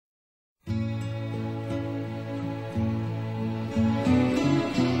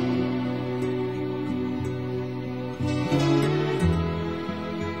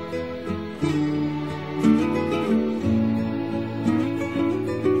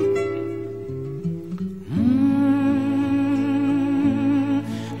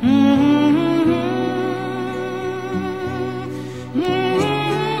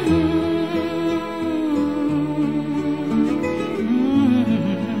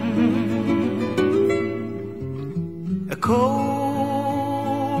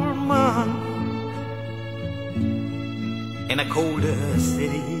cold month in a colder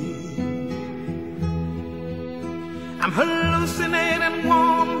city. I'm hallucinating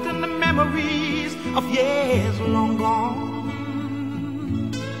warmth in the memories of years long gone.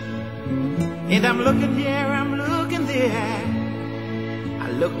 And I'm looking here, I'm looking there,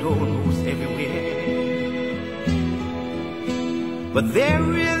 I looked almost everywhere. But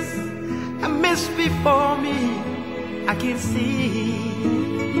there is a mist before me I can't see.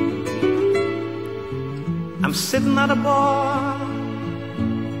 I'm sitting at a bar,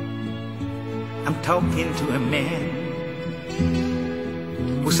 I'm talking to a man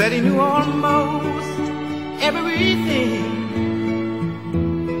who said he knew almost everything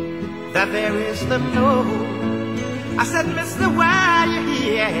that there is to know. I said, Mister, why are you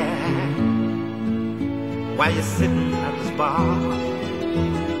here? Why you sitting at this bar?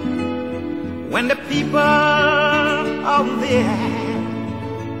 When the people out there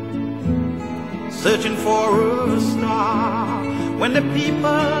searching for a star, when the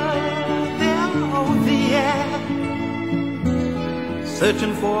people they're out there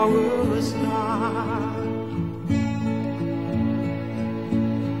searching for a star.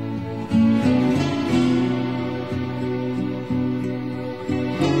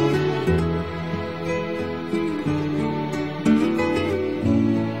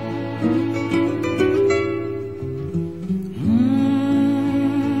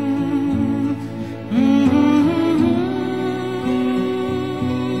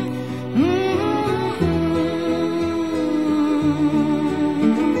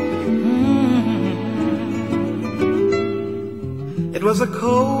 It was a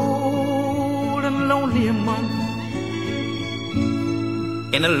cold and lonely month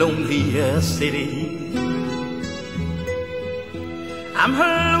in a lonelier city. I'm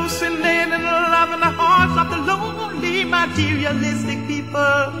hallucinating love in the hearts of the lonely materialistic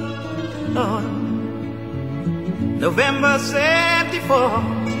people. Oh, November 74,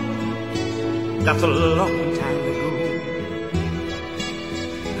 that's a long time ago.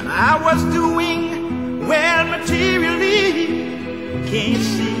 And I was doing well materially, can't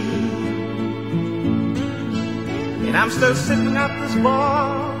see. And I'm still sitting at this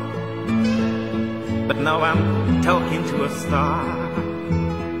bar, but now I'm talking to a star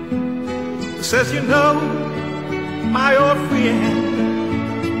who says, you know, my old friend,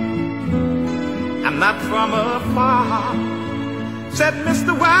 I'm not from afar. Said,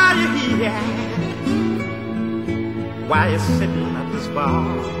 Mister, why are you here? Why are you sitting at this bar?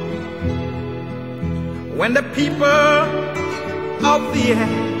 When the people out there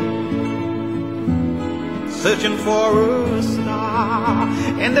searching for a star,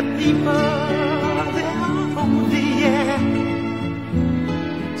 and the people they're out there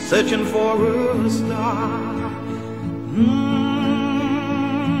searching for a star.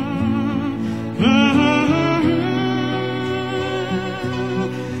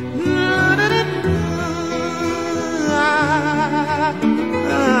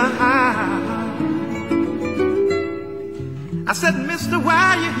 I said, Mister,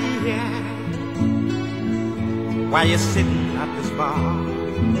 why are you here? Why are you sitting at this bar?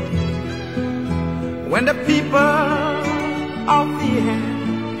 When the people out there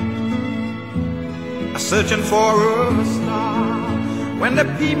are searching for a star, when the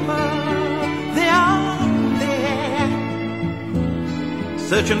people they are there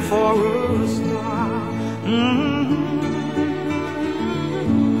searching for a star.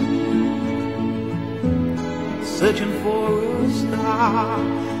 Searching for a star.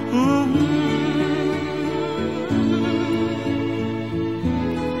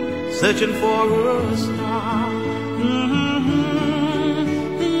 Searching for a star.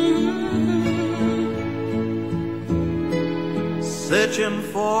 Searching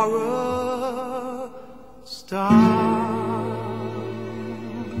for a star.